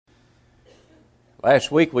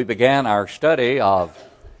Last week we began our study of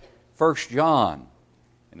 1 John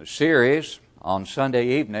in a series on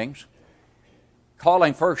Sunday evenings,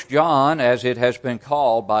 calling 1 John, as it has been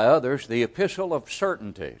called by others, the Epistle of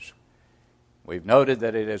Certainties. We've noted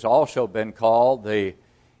that it has also been called the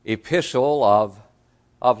Epistle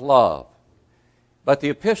of Love. But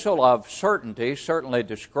the Epistle of Certainties certainly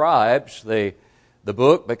describes the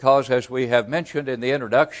book because, as we have mentioned in the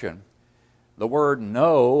introduction, the word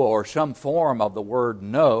know, or some form of the word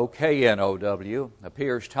know, K-N-O-W,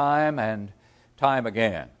 appears time and time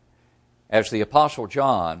again, as the Apostle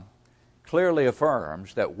John clearly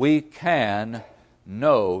affirms that we can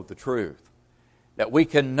know the truth, that we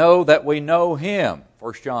can know that we know Him,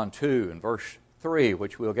 1 John 2 and verse 3,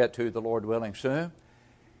 which we'll get to, the Lord willing, soon.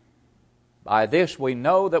 By this we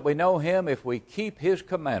know that we know Him if we keep His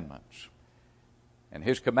commandments. And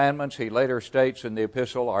His commandments, he later states in the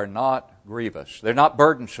epistle, are not grievous. They're not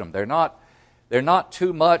burdensome. They're not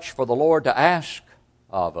too much for the Lord to ask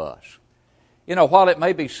of us. You know, while it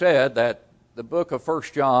may be said that the book of 1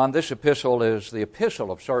 John, this epistle is the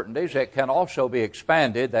epistle of certainties, it can also be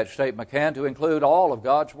expanded, that statement can, to include all of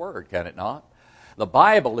God's Word, can it not? The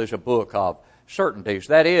Bible is a book of certainties.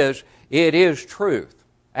 That is, it is truth,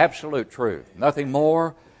 absolute truth, nothing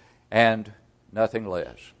more and nothing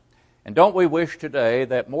less. And don't we wish today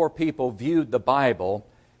that more people viewed the Bible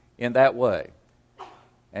in that way?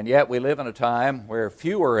 And yet we live in a time where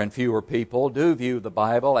fewer and fewer people do view the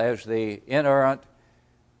Bible as the inerrant,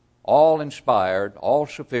 all-inspired,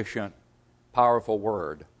 all-sufficient, powerful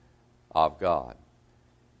Word of God.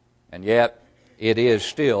 And yet it is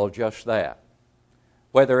still just that.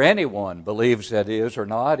 Whether anyone believes that is or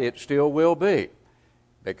not, it still will be,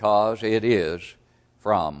 because it is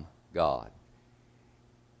from God.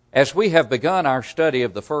 As we have begun our study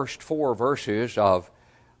of the first 4 verses of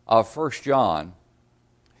 1 John,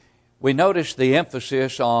 we notice the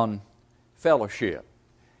emphasis on fellowship.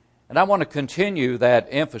 And I want to continue that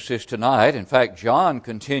emphasis tonight. In fact, John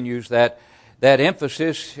continues that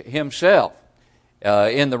emphasis himself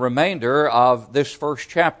in the remainder of this first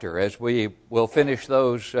chapter, as we will finish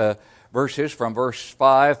those verses from verse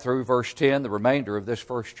 5 through verse 10, the remainder of this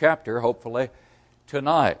first chapter, hopefully,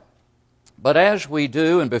 tonight. But as we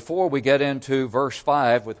do, and before we get into verse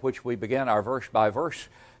 5, with which we begin our verse-by-verse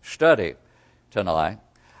study tonight,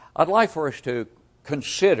 I'd like for us to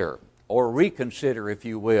consider, or reconsider, if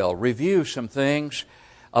you will, review some things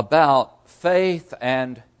about faith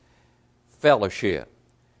and fellowship.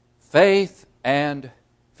 Faith and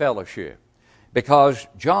fellowship. Because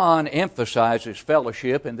John emphasizes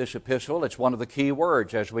fellowship in this epistle. It's one of the key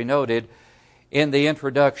words, as we noted in the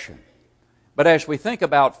introduction. But as we think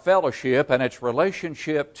about fellowship and its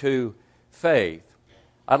relationship to faith,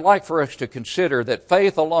 I'd like for us to consider that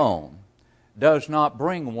faith alone does not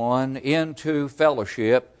bring one into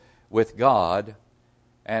fellowship with God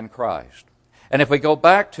and Christ. And if we go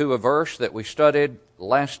back to a verse that we studied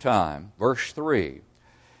last time, verse 3,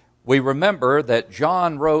 we remember that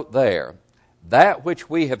John wrote there, "That which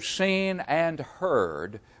we have seen and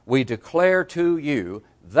heard, we declare to you."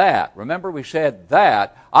 That, remember we said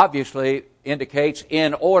that, obviously indicates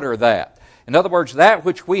in order that. In other words, that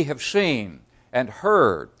which we have seen and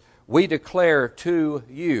heard, we declare to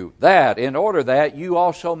you. That, in order that you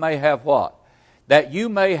also may have what? That you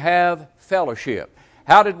may have fellowship.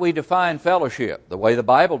 How did we define fellowship? The way the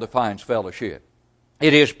Bible defines fellowship.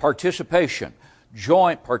 It is participation,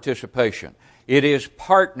 joint participation. It is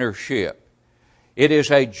partnership. It is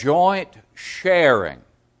a joint sharing.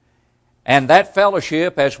 And that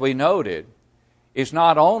fellowship, as we noted, is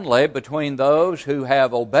not only between those who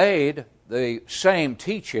have obeyed the same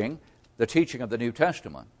teaching, the teaching of the New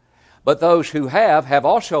Testament, but those who have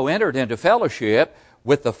also entered into fellowship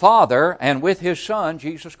with the Father and with His Son,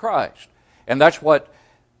 Jesus Christ. And that's what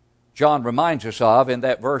John reminds us of in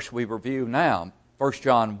that verse we review now, 1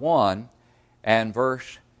 John 1 and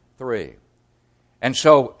verse 3. And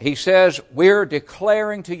so he says, we're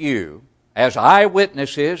declaring to you as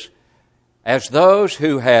eyewitnesses, as those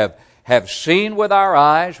who have seen with our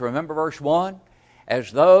eyes, remember verse 1,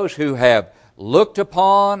 as those who have looked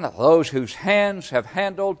upon, those whose hands have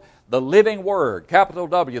handled the living Word, capital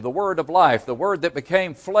W, the Word of life, the Word that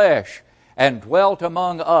became flesh and dwelt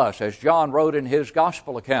among us, as John wrote in his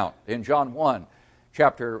gospel account in John 1,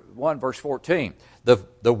 chapter 1, verse 14.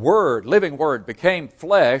 The Word, living Word, became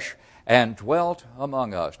flesh and dwelt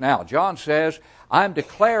among us. Now, John says, I'm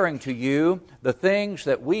declaring to you the things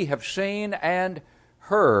that we have seen and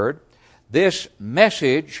heard, this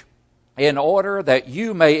message in order that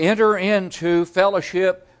you may enter into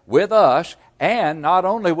fellowship with us, and not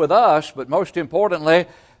only with us, but most importantly,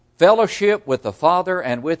 fellowship with the Father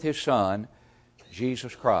and with His Son,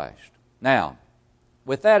 Jesus Christ. Now,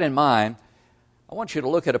 with that in mind, I want you to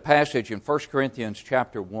look at a passage in 1 Corinthians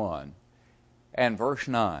chapter 1 and verse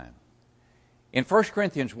 9. In 1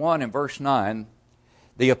 Corinthians 1 and verse 9,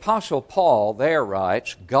 the Apostle Paul there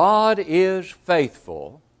writes, God is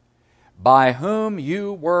faithful, by whom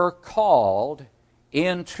you were called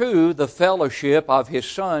into the fellowship of His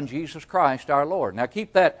Son, Jesus Christ our Lord. Now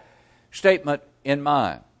keep that statement in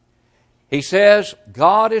mind. He says,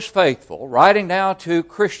 God is faithful, writing now to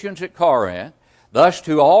Christians at Corinth, thus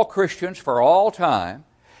to all Christians for all time.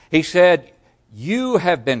 He said, you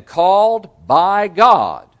have been called by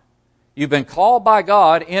God. You've been called by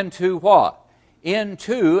God into what?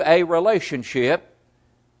 Into a relationship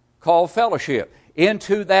called fellowship.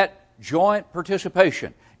 Into that joint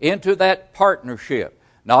participation. Into that partnership.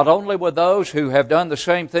 Not only with those who have done the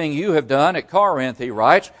same thing you have done at Corinth, he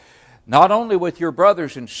writes, not only with your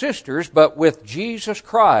brothers and sisters, but with Jesus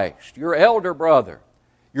Christ, your elder brother,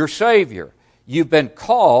 your Savior. You've been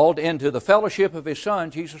called into the fellowship of His Son,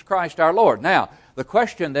 Jesus Christ our Lord. Now, the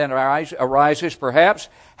question then arises perhaps,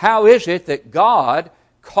 how is it that God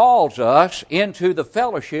calls us into the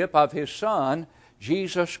fellowship of His Son,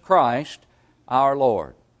 Jesus Christ our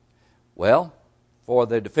Lord? Well, for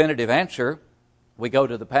the definitive answer, we go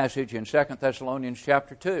to the passage in 2 Thessalonians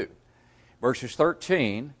chapter 2, verses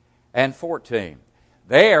 13 and 14.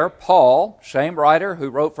 There, Paul, same writer who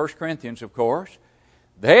wrote 1 Corinthians, of course,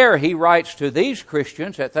 there he writes to these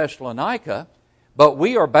Christians at Thessalonica, but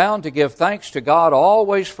we are bound to give thanks to God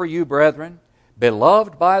always for you, brethren,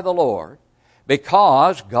 beloved by the Lord,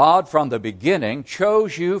 because God from the beginning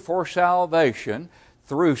chose you for salvation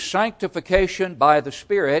through sanctification by the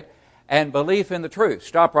Spirit and belief in the truth.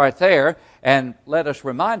 Stop right there and let us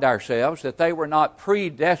remind ourselves that they were not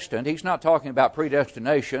predestined. He's not talking about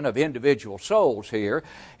predestination of individual souls here.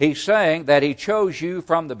 He's saying that He chose you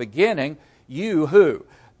from the beginning. You who?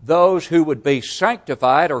 Those who would be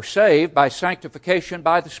sanctified or saved by sanctification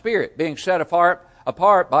by the Spirit, being set apart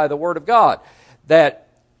by the Word of God. That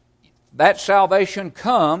salvation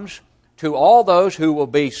comes to all those who will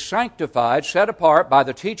be sanctified, set apart by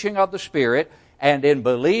the teaching of the Spirit and in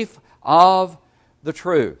belief of the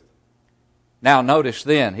truth. Now notice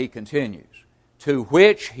then, he continues, to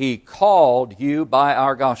which He called you by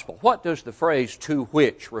our gospel. What does the phrase to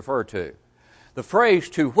which refer to? The phrase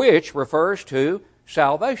to which refers to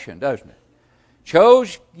salvation, doesn't it?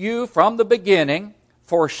 Chose you from the beginning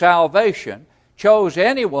for salvation, chose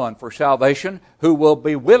anyone for salvation who will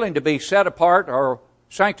be willing to be set apart or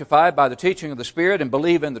sanctified by the teaching of the Spirit and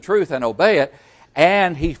believe in the truth and obey it.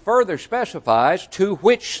 And he further specifies to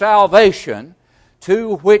which salvation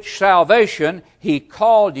He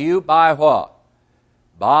called you by what?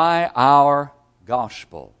 By our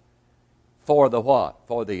gospel. For the what?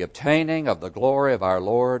 For the obtaining of the glory of our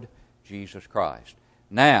Lord Jesus Christ.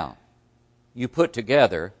 Now, you put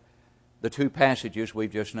together the two passages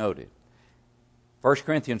we've just noted. 1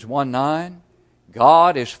 Corinthians 1:9,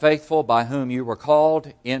 God is faithful by whom you were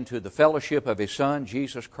called into the fellowship of His Son,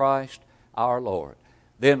 Jesus Christ our Lord.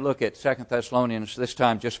 Then look at 2 Thessalonians, this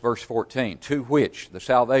time just verse 14. To which, the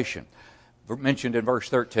salvation, mentioned in verse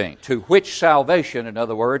 13. To which salvation, in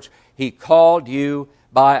other words, He called you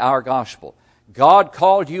by our gospel. God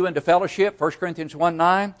called you into fellowship, 1 Corinthians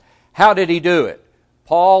 1:9. How did He do it?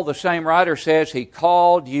 Paul, the same writer, says He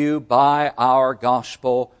called you by our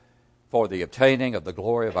gospel for the obtaining of the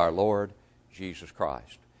glory of our Lord Jesus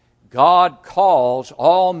Christ. God calls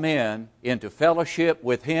all men into fellowship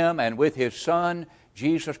with Him and with His Son,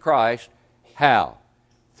 Jesus Christ. How?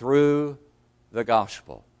 Through the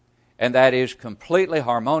gospel. And that is completely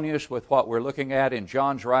harmonious with what we're looking at in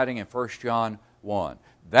John's writing in 1 John 1.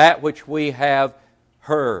 That which we have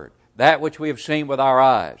heard, that which we have seen with our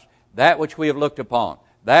eyes, that which we have looked upon,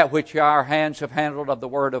 that which our hands have handled of the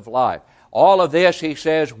word of life. All of this, he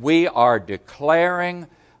says, we are declaring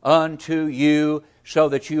unto you so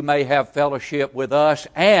that you may have fellowship with us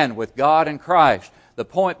and with God and Christ. The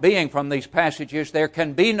point being from these passages, there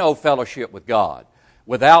can be no fellowship with God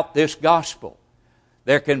without this gospel.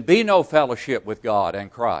 There can be no fellowship with God and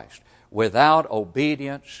Christ without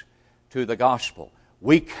obedience to the gospel.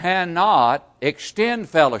 We cannot extend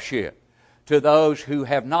fellowship to those who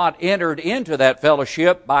have not entered into that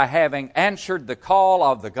fellowship by having answered the call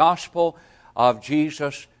of the gospel of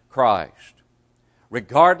Jesus Christ.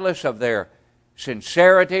 Regardless of their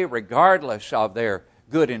sincerity, regardless of their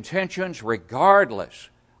good intentions, regardless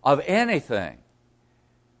of anything,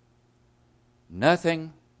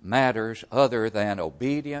 nothing matters other than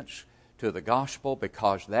obedience to the gospel,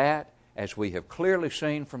 because that, as we have clearly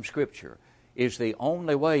seen from Scripture, is the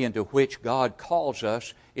only way into which God calls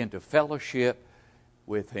us into fellowship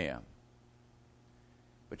with Him.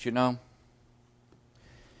 But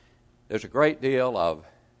there's a great deal of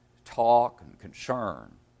talk and concern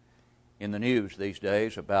in the news these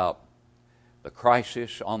days about the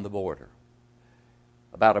crisis on the border,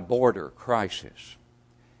 about a border crisis.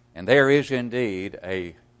 And there is indeed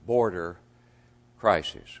a border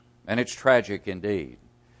crisis. And it's tragic indeed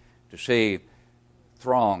to see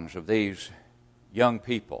throngs of these young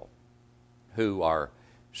people who are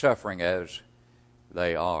suffering as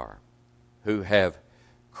they are, who have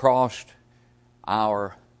crossed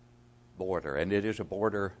our border. And it is a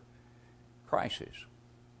border crisis.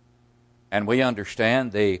 And we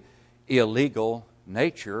understand the illegal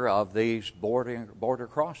nature of these border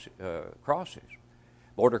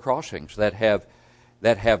crossings that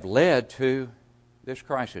have led to this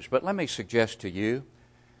crisis. But let me suggest to you,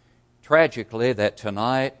 tragically, that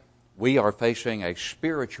tonight we are facing a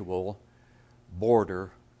spiritual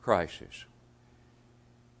border crisis.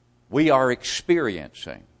 We are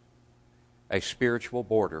experiencing a spiritual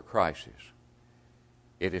border crisis.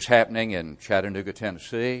 It is happening in Chattanooga,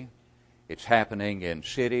 Tennessee. It's happening in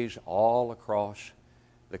cities all across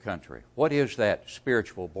the country. What is that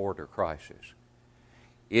spiritual border crisis?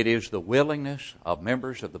 It is the willingness of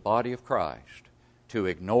members of the body of Christ to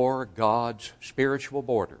ignore God's spiritual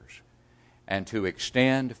borders and to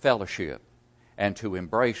extend fellowship and to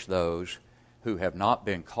embrace those who have not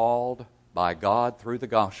been called by God through the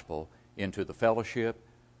gospel into the fellowship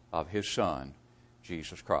of His Son,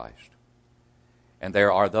 Jesus Christ. And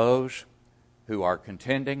there are those who are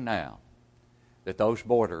contending now that those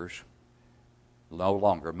borders no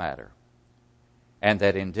longer matter, and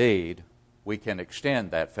that indeed we can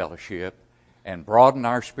extend that fellowship and broaden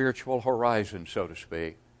our spiritual horizon, so to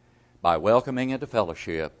speak, by welcoming into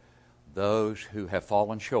fellowship those who have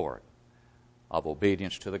fallen short of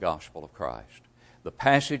obedience to the gospel of Christ. The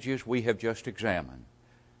passages we have just examined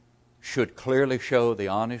should clearly show the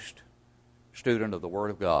honest student of the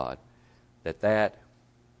Word of God that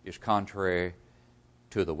is contrary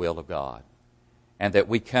to the will of God, and that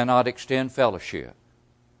we cannot extend fellowship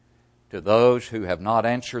to those who have not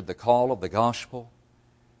answered the call of the gospel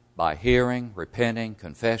by hearing, repenting,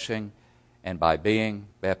 confessing, and by being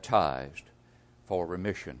baptized for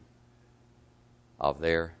remission of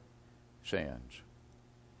their sins.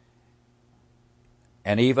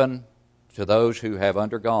 And even to those who have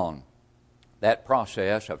undergone that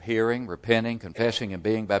process of hearing, repenting, confessing, and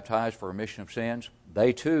being baptized for remission of sins,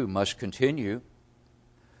 they too must continue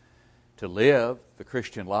to live the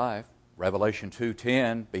Christian life. Revelation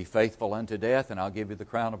 2:10, be faithful unto death, and I'll give you the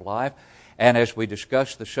crown of life. And as we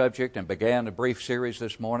discussed the subject and began a brief series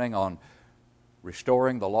this morning on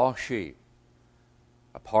restoring the lost sheep,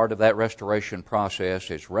 a part of that restoration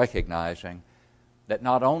process is recognizing that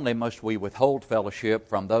not only must we withhold fellowship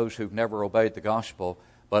from those who've never obeyed the gospel,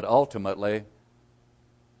 but ultimately,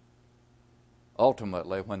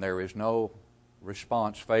 when there is no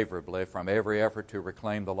response favorably from every effort to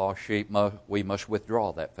reclaim the lost sheep, we must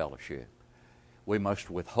withdraw that fellowship. We must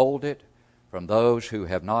withhold it from those who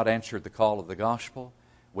have not answered the call of the gospel.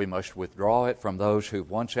 We must withdraw it from those who've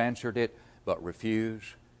once answered it but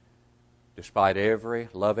refuse, despite every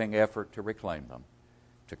loving effort to reclaim them,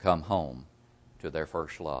 to come home to their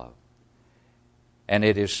first love. And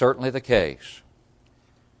it is certainly the case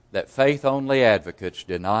that faith-only advocates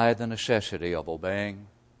deny the necessity of obeying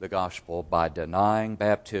the gospel by denying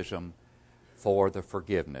baptism for the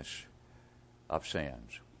forgiveness of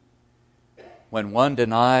sins. When one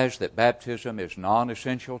denies that baptism is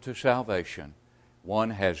non-essential to salvation, one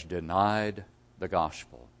has denied the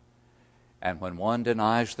gospel. And when one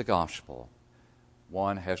denies the gospel,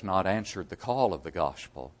 one has not answered the call of the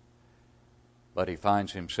gospel, but he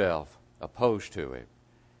finds himself opposed to it,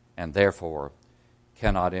 and therefore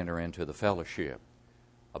cannot enter into the fellowship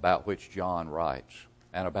about which John writes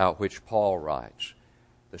and about which Paul writes,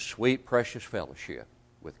 the sweet, precious fellowship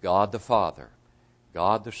with God the Father,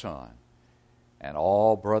 God the Son, and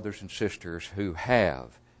all brothers and sisters who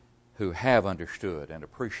have understood and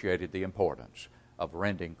appreciated the importance of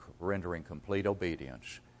rendering complete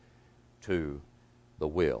obedience to the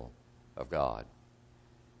will of God.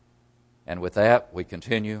 And with that, we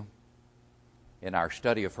continue in our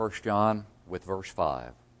study of 1 John with verse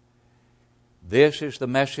 5. This is the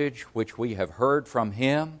message which we have heard from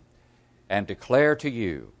Him and declare to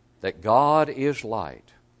you, that God is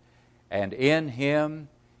light, and in Him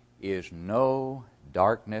is no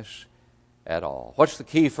darkness at all. What's the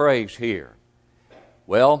key phrase here?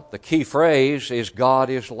 Well, the key phrase is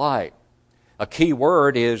God is light. A key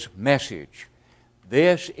word is message.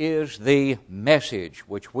 This is the message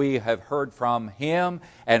which we have heard from Him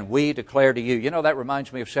and we declare to you. You know, that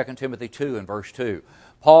reminds me of 2 Timothy 2 and verse 2.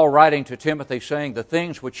 Paul writing to Timothy saying, the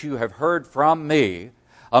things which you have heard from me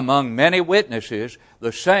among many witnesses,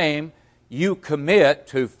 the same you commit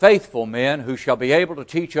to faithful men who shall be able to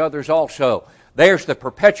teach others also. There's the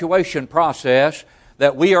perpetuation process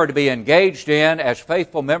that we are to be engaged in as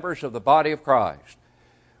faithful members of the body of Christ.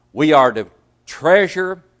 We are to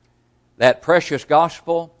treasure that precious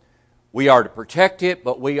gospel. We are to protect it,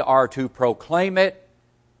 but we are to proclaim it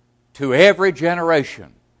to every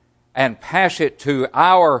generation and pass it to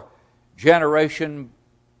our generation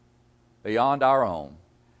beyond our own.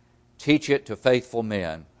 Teach it to faithful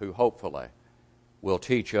men who hopefully will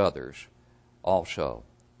teach others also.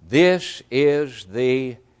 This is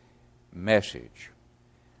the message.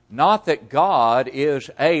 Not that God is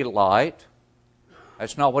a light.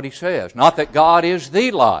 That's not what he says. Not that God is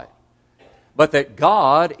the light, but that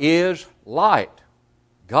God is light.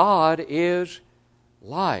 God is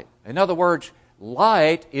light. In other words,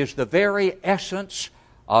 light is the very essence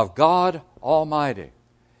of God Almighty.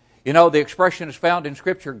 You know, the expression is found in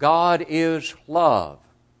Scripture, God is love.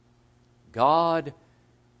 God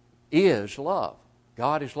is love.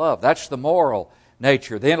 God is love. That's the moral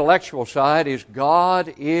nature. The intellectual side is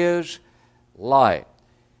God is light.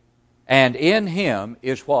 And in Him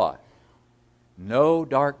is what? No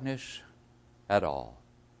darkness at all.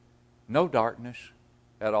 No darkness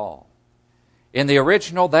at all. In the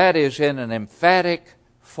original, that is in an emphatic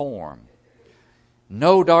form.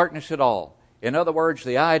 No darkness at all. In other words,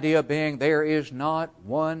 the idea being there is not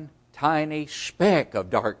one tiny speck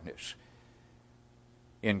of darkness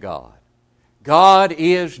in God. God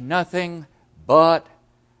is nothing but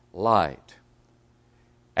light.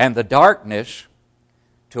 And the darkness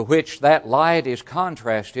to which that light is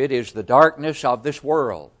contrasted is the darkness of this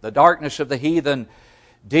world, the darkness of the heathen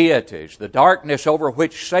deities, the darkness over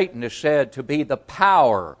which Satan is said to be the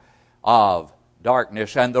power of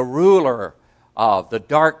darkness and the ruler of the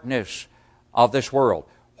darkness of this world.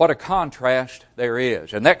 What a contrast there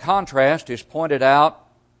is. And that contrast is pointed out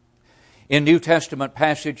in New Testament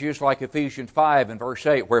passages like Ephesians 5 and verse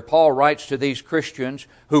 8, where Paul writes to these Christians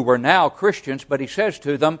who were now Christians, but he says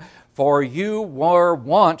to them, "For you were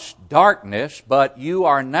once darkness, but you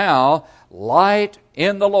are now light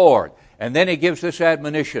in the Lord." And then he gives this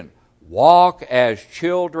admonition, walk as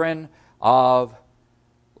children of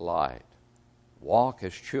light. Walk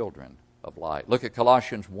as children of light. Look at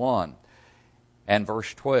Colossians 1 and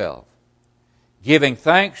verse 12. Giving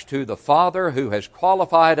thanks to the Father who has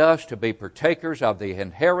qualified us to be partakers of the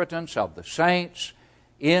inheritance of the saints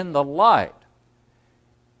in the light.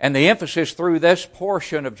 And the emphasis through this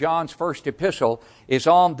portion of John's first epistle is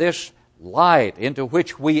on this light into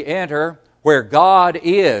which we enter, where God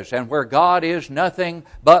is, and where God is nothing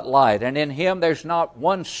but light. And in Him there's not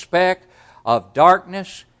one speck of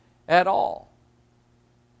darkness at all.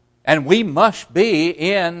 And we must be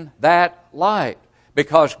in that light,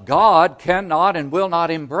 because God cannot and will not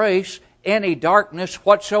embrace any darkness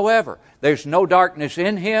whatsoever. There's no darkness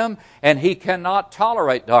in Him, and He cannot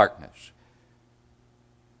tolerate darkness.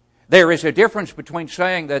 There is a difference between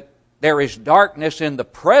saying that there is darkness in the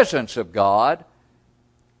presence of God,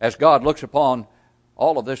 as God looks upon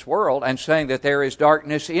all of this world, and saying that there is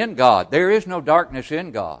darkness in God. There is no darkness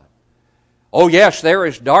in God. Oh yes, there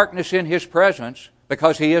is darkness in His presence,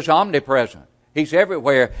 because He is omnipresent. He's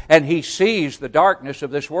everywhere, and He sees the darkness of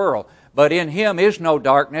this world. But in Him is no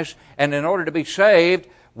darkness, and in order to be saved,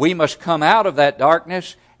 we must come out of that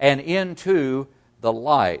darkness and into the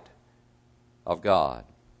light of God.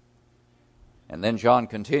 And then John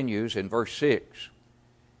continues in verse 6.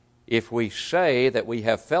 If we say that we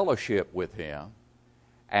have fellowship with Him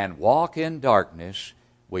and walk in darkness,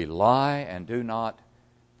 we lie and do not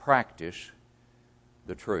practice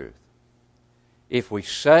the truth. If we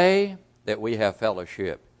say that we have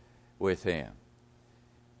fellowship with Him,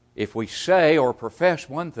 if we say or profess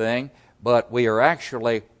one thing, but we are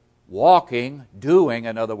actually walking, doing,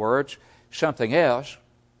 in other words, something else,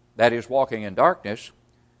 that is walking in darkness,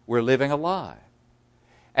 we're living a lie.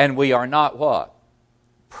 And we are not what?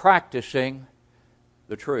 Practicing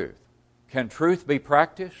the truth. Can truth be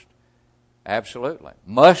practiced? Absolutely.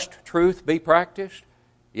 Must truth be practiced?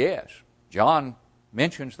 Yes. John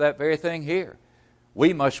mentions that very thing here.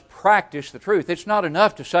 We must practice the truth. It's not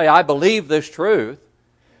enough to say, I believe this truth.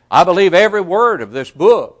 I believe every word of this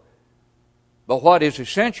book. But what is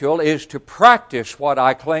essential is to practice what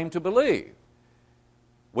I claim to believe.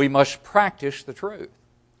 We must practice the truth.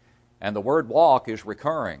 And the word walk is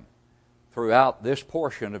recurring throughout this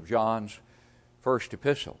portion of John's first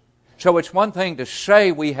epistle. So it's one thing to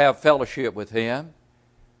say we have fellowship with Him,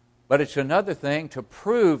 but it's another thing to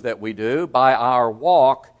prove that we do by our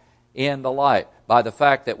walk in the light by the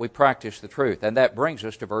fact that we practice the truth. And that brings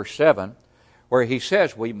us to verse 7, where he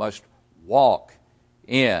says we must walk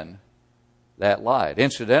in that light.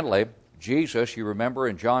 Incidentally, Jesus, you remember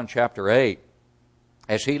in John chapter 8,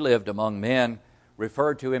 as he lived among men,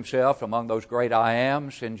 referred to himself among those great I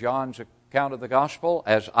ams in John's account of the gospel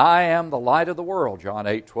as I am the light of the world, John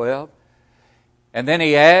 8:12. And then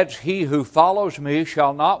he adds, he who follows me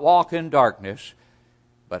shall not walk in darkness,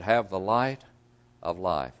 but have the light of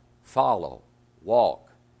life. Follow, walk,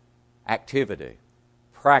 activity,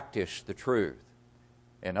 practice the truth.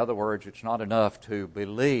 In other words, it's not enough to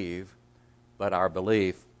believe, but our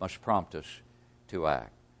belief must prompt us to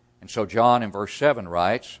act. And so John in verse 7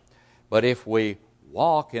 writes, but if we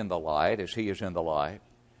walk in the light as he is in the light,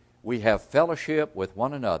 we have fellowship with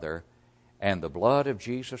one another, and the blood of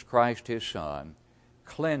Jesus Christ his Son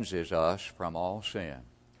cleanses us from all sin.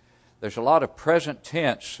 There's a lot of present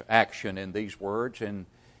tense action in these words in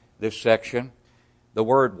this section. The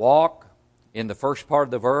word walk in the first part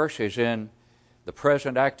of the verse is in the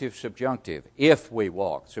present active subjunctive. If we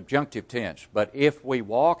walk, subjunctive tense. But if we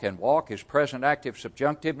walk, and walk is present active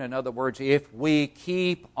subjunctive. In other words, if we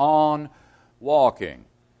keep on walking.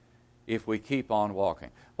 If we keep on walking.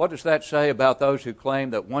 What does that say about those who claim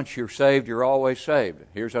that once you're saved, you're always saved?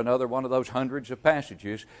 Here's another one of those hundreds of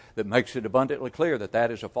passages that makes it abundantly clear that that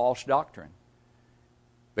is a false doctrine.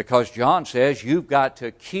 Because John says you've got to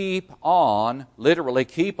keep on, literally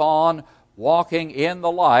keep on walking in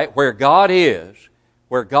the light where God is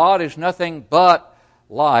nothing but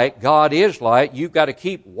light. God is light. You've got to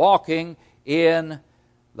keep walking in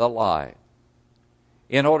the light.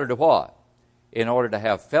 In order to what? In order to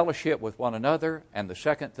have fellowship with one another, and the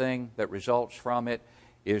second thing that results from it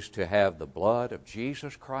is to have the blood of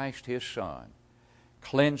Jesus Christ, his Son,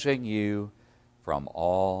 cleansing you from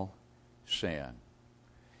all sin.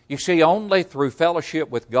 You see, only through fellowship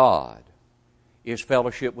with God is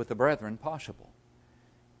fellowship with the brethren possible.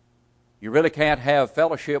 You really can't have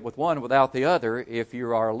fellowship with one without the other if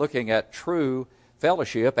you are looking at true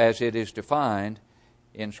fellowship as it is defined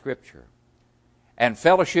in Scripture. And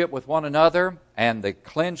fellowship with one another and the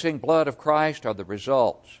cleansing blood of Christ are the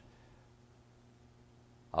results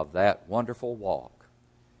of that wonderful walk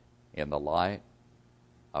in the light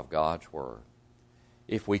of God's Word.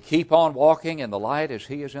 If we keep on walking in the light as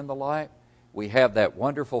he is in the light, we have that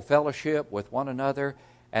wonderful fellowship with one another.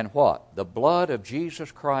 And what? The blood of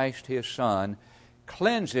Jesus Christ, his Son,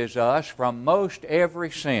 cleanses us from most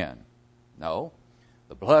every sin. No,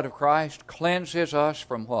 the blood of Christ cleanses us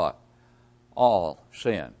from what? All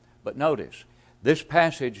sin. But notice, this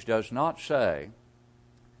passage does not say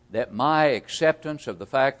that my acceptance of the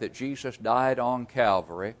fact that Jesus died on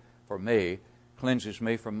Calvary for me cleanses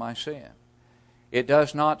me from my sin. It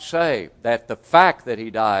does not say that the fact that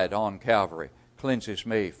he died on Calvary cleanses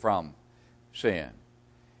me from sin.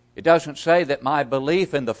 It doesn't say that my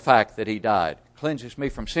belief in the fact that he died cleanses me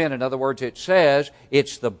from sin. In other words, it says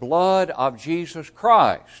it's the blood of Jesus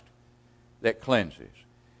Christ that cleanses.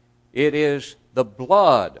 It is the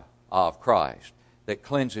blood of Christ that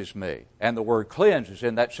cleanses me. And the word cleanse is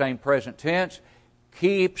in that same present tense,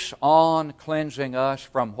 keeps on cleansing us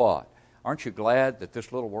from what? Aren't you glad that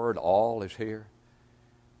this little word all is here?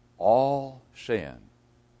 All sin.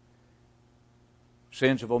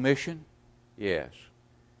 Sins of omission? Yes.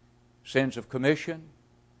 Sins of commission?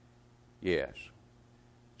 Yes.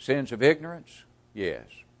 Sins of ignorance? Yes.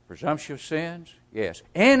 Presumptuous sins? Yes.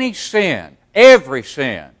 Any sin, every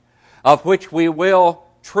sin, of which we will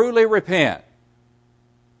truly repent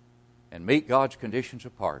and meet God's conditions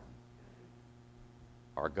of pardon,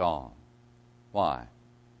 are gone. Why?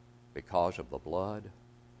 Because of the blood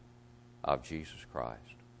of Jesus Christ.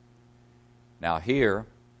 Now here,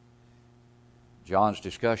 John's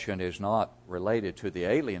discussion is not related to the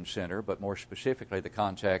alien sinner, but more specifically the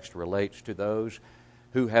context relates to those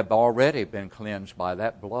who have already been cleansed by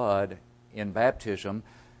that blood in baptism,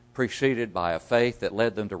 preceded by a faith that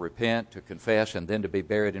led them to repent, to confess, and then to be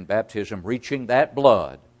buried in baptism, reaching that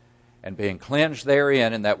blood and being cleansed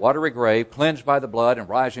therein in that watery grave, cleansed by the blood and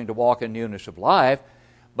rising to walk in newness of life.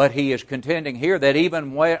 But he is contending here that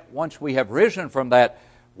even once we have risen from that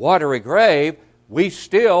watery grave, we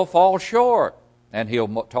still fall short. And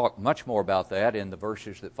he'll talk much more about that in the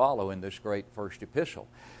verses that follow in this great first epistle.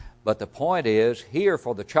 But the point is, here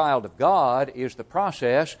for the child of God is the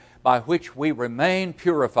process by which we remain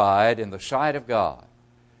purified in the sight of God.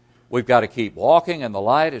 We've got to keep walking in the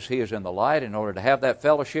light as he is in the light in order to have that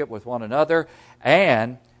fellowship with one another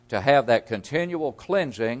and to have that continual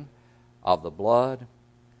cleansing of the blood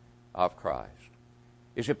of Christ.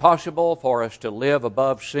 Is it possible for us to live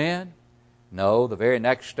above sin? No, the very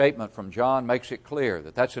next statement from John makes it clear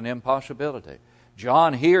that that's an impossibility.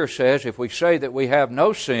 John here says if we say that we have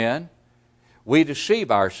no sin, we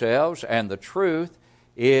deceive ourselves and the truth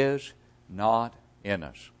is not in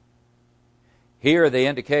us. Here the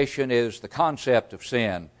indication is the concept of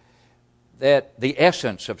sin, that the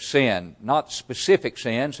essence of sin, not specific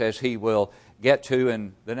sins as he will get to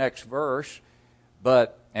in the next verse,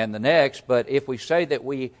 but if we say that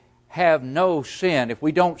we have no sin, if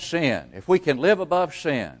we don't sin, if we can live above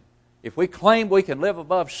sin, if we claim we can live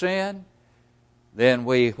above sin, then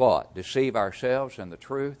we what? Deceive ourselves and the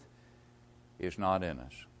truth is not in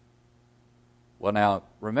us. Well, now,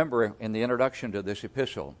 remember in the introduction to this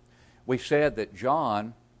epistle, we said that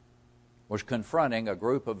John was confronting a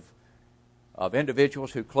group of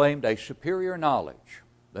individuals who claimed a superior knowledge,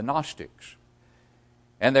 the Gnostics.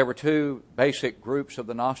 And there were two basic groups of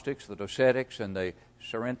the Gnostics, the Docetics and the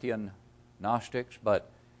Cerinthian Gnostics. But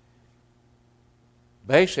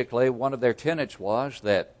basically, one of their tenets was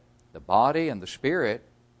that the body and the spirit,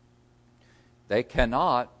 they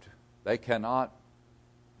cannot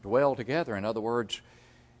dwell together. In other words,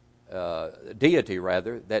 deity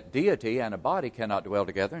and a body cannot dwell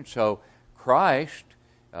together. And so Christ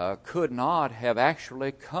could not have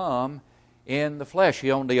actually come in the flesh.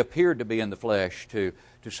 He only appeared to be in the flesh to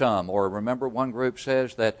some. Or remember, one group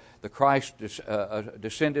says that the Christ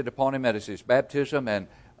descended upon him at his baptism and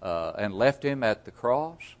left him at the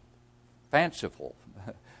cross. Fanciful,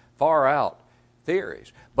 far out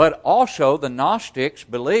theories. But also the Gnostics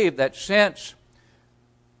believed that since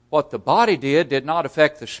what the body did not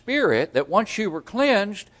affect the spirit, that once you were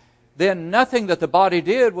cleansed, then nothing that the body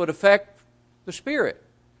did would affect the spirit.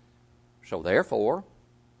 So therefore,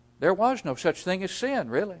 there was no such thing as sin,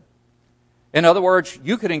 really. In other words,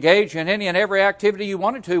 you could engage in any and every activity you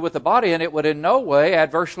wanted to with the body, and it would in no way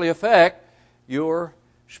adversely affect your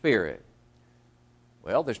spirit.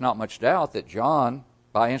 Well, there's not much doubt that John,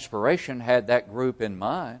 by inspiration, had that group in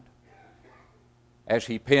mind as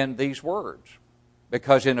he penned these words.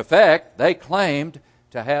 Because in effect, they claimed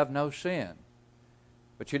to have no sin.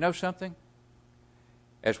 But you know something?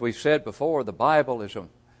 As we've said before, the Bible is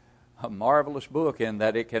a marvelous book in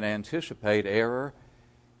that it can anticipate error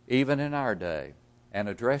even in our day and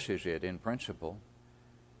addresses it in principle.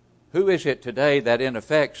 Who is it today that in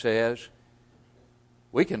effect says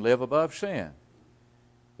we can live above sin?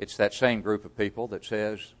 It's that same group of people that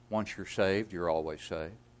says once you're saved, you're always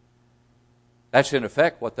saved. That's in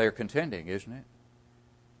effect what they're contending, isn't it?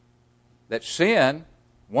 That sin,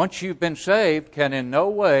 once you've been saved, can in no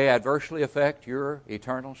way adversely affect your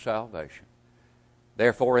eternal salvation.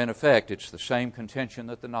 Therefore, in effect, it's the same contention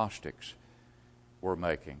that the Gnostics were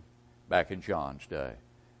making back in John's day.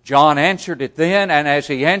 John answered it then, and as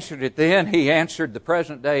he answered it then, he answered the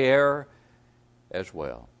present day error as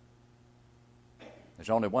well. There's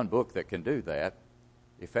only one book that can do that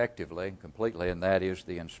effectively and completely, and that is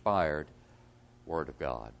the inspired Word of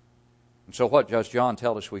God. And so what does John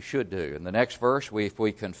tell us we should do? In the next verse, if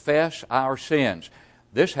we confess our sins,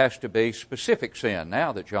 this has to be specific sin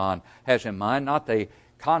now that John has in mind, not the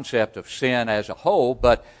concept of sin as a whole,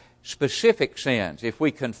 but specific sins. If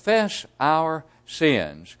we confess our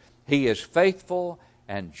sins, He is faithful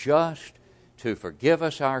and just to forgive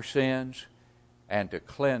us our sins and to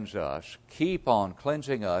cleanse us. Keep on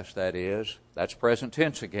cleansing us, that's present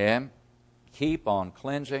tense again. Keep on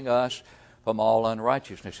cleansing us from all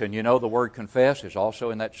unrighteousness. And you know the word confess is also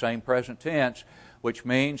in that same present tense, which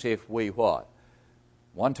means if we what?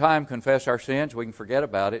 One time confess our sins, we can forget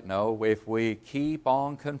about it. No, if we keep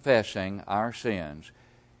on confessing our sins,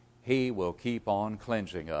 He will keep on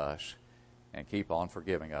cleansing us and keep on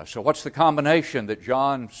forgiving us. So what's the combination that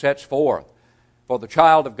John sets forth for the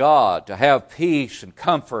child of God to have peace and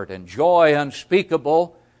comfort and joy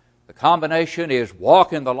unspeakable? The combination is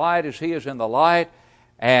walk in the light as He is in the light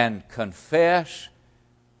and confess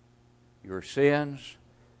your sins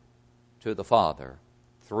to the Father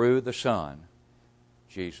through the Son,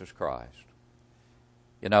 Jesus Christ.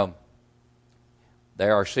 You know,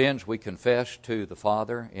 there are sins we confess to the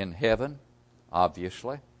Father in heaven,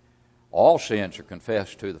 obviously. All sins are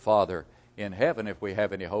confessed to the Father in heaven if we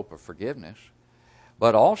have any hope of forgiveness.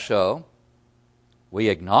 But also, we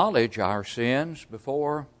acknowledge our sins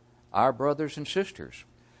before our brothers and sisters.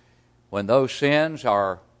 When those sins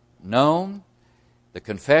are known, the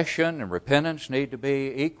confession and repentance need to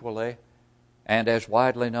be equally and as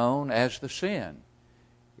widely known as the sin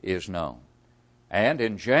is known. And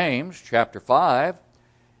in James chapter 5,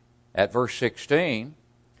 at verse 16,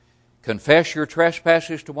 confess your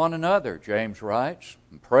trespasses to one another, James writes,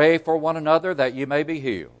 and pray for one another that you may be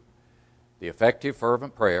healed. The effective,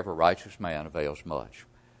 fervent prayer of a righteous man avails much.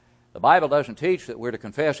 The Bible doesn't teach that we're to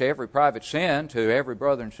confess every private sin to every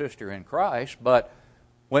brother and sister in Christ, but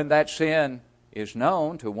when that sin is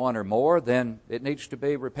known to one or more, then it needs to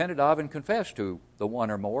be repented of and confessed to the one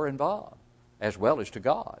or more involved, as well as to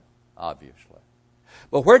God, obviously.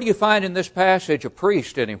 But where do you find in this passage a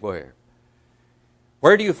priest anywhere?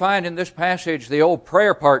 Where do you find in this passage the old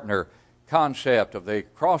prayer partner concept of the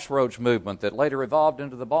Crossroads movement that later evolved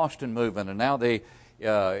into the Boston movement and now the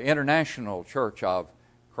International Church of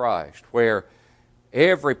Christ, where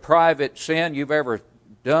every private sin you've ever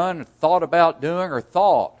done, thought about doing, or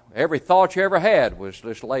every thought you ever had was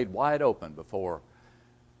just laid wide open before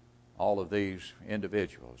all of these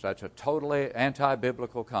individuals? That's a totally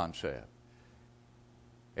anti-biblical concept.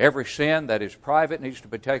 Every sin that is private needs to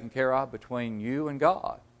be taken care of between you and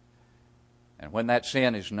God. And when that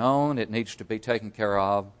sin is known, it needs to be taken care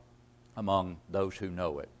of among those who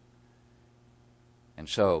know it. And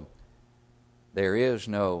so, there is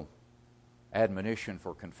no admonition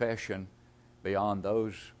for confession beyond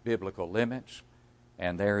those biblical limits,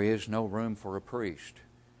 and there is no room for a priest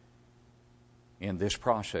in this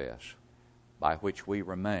process by which we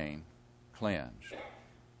remain cleansed.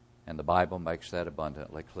 And the Bible makes that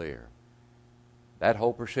abundantly clear. That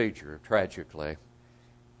whole procedure, tragically,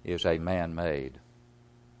 is a man-made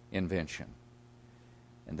invention.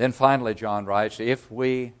 And then finally, John writes, if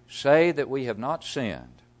we say that we have not sinned,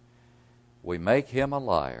 we make him a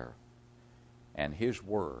liar, and his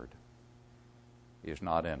word is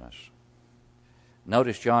not in us.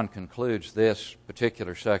 Notice John concludes this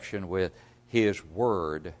particular section with, his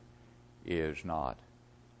word is not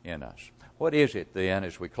in us. What is it then,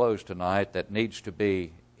 as we close tonight, that needs to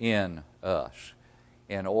be in us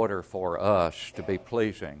in order for us to be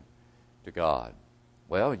pleasing to God?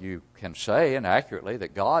 Well, you can say inaccurately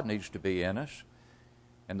that God needs to be in us,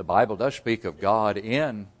 and the Bible does speak of God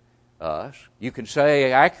in us. You can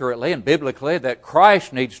say accurately and biblically that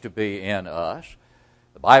Christ needs to be in us.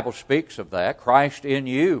 The Bible speaks of that. Christ in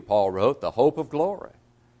you, Paul wrote, the hope of glory.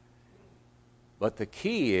 But the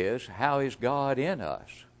key is, how is God in us?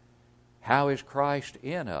 How is Christ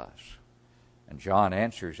in us? And John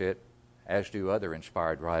answers it, as do other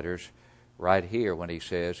inspired writers, right here when he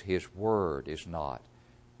says his word is not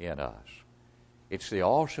in us. It's the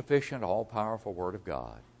all-sufficient, all-powerful Word of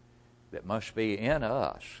God that must be in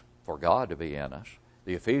us for God to be in us.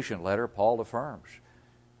 The Ephesian letter, Paul affirms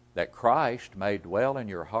that Christ may dwell in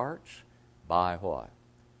your hearts by what?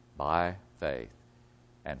 By faith.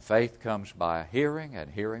 And faith comes by hearing,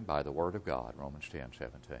 and hearing by the Word of God, Romans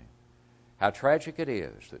 10:17. How tragic it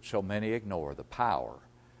is that so many ignore the power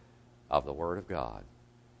of the Word of God,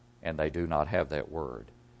 and they do not have that Word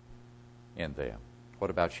in them. What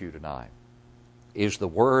about you tonight? Is the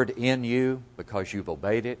Word in you because you've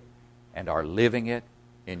obeyed it and are living it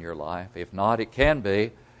in your life? If not, it can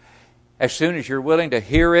be. As soon as you're willing to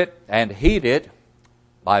hear it and heed it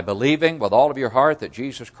by believing with all of your heart that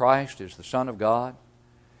Jesus Christ is the Son of God,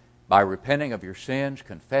 by repenting of your sins,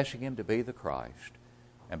 confessing Him to be the Christ,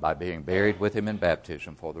 and by being buried with Him in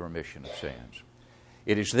baptism for the remission of sins.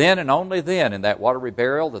 It is then and only then in that watery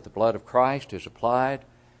burial that the blood of Christ is applied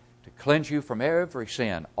to cleanse you from every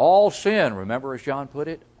sin. All sin, remember as John put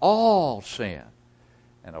it, all sin,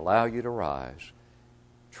 and allow you to rise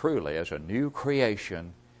truly as a new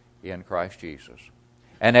creation in Christ Jesus.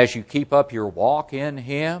 And as you keep up your walk in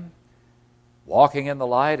Him, walking in the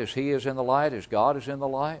light as He is in the light, as God is in the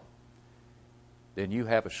light, then you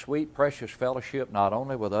have a sweet, precious fellowship not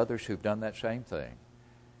only with others who've done that same thing,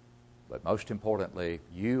 but most importantly,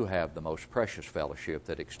 you have the most precious fellowship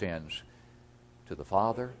that extends to the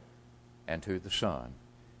Father and to the Son,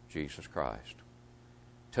 Jesus Christ.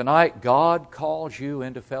 Tonight, God calls you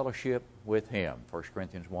into fellowship with Him, 1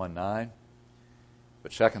 Corinthians 1:9.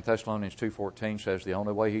 But 2 Thessalonians 2:14 says the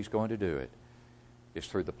only way He's going to do it is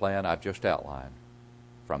through the plan I've just outlined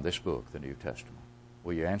from this book, the New Testament.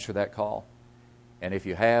 Will you answer that call? And if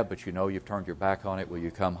you have, but you know you've turned your back on it, will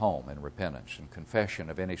you come home in repentance and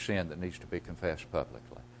confession of any sin that needs to be confessed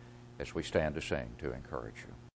publicly as we stand to sing to encourage you?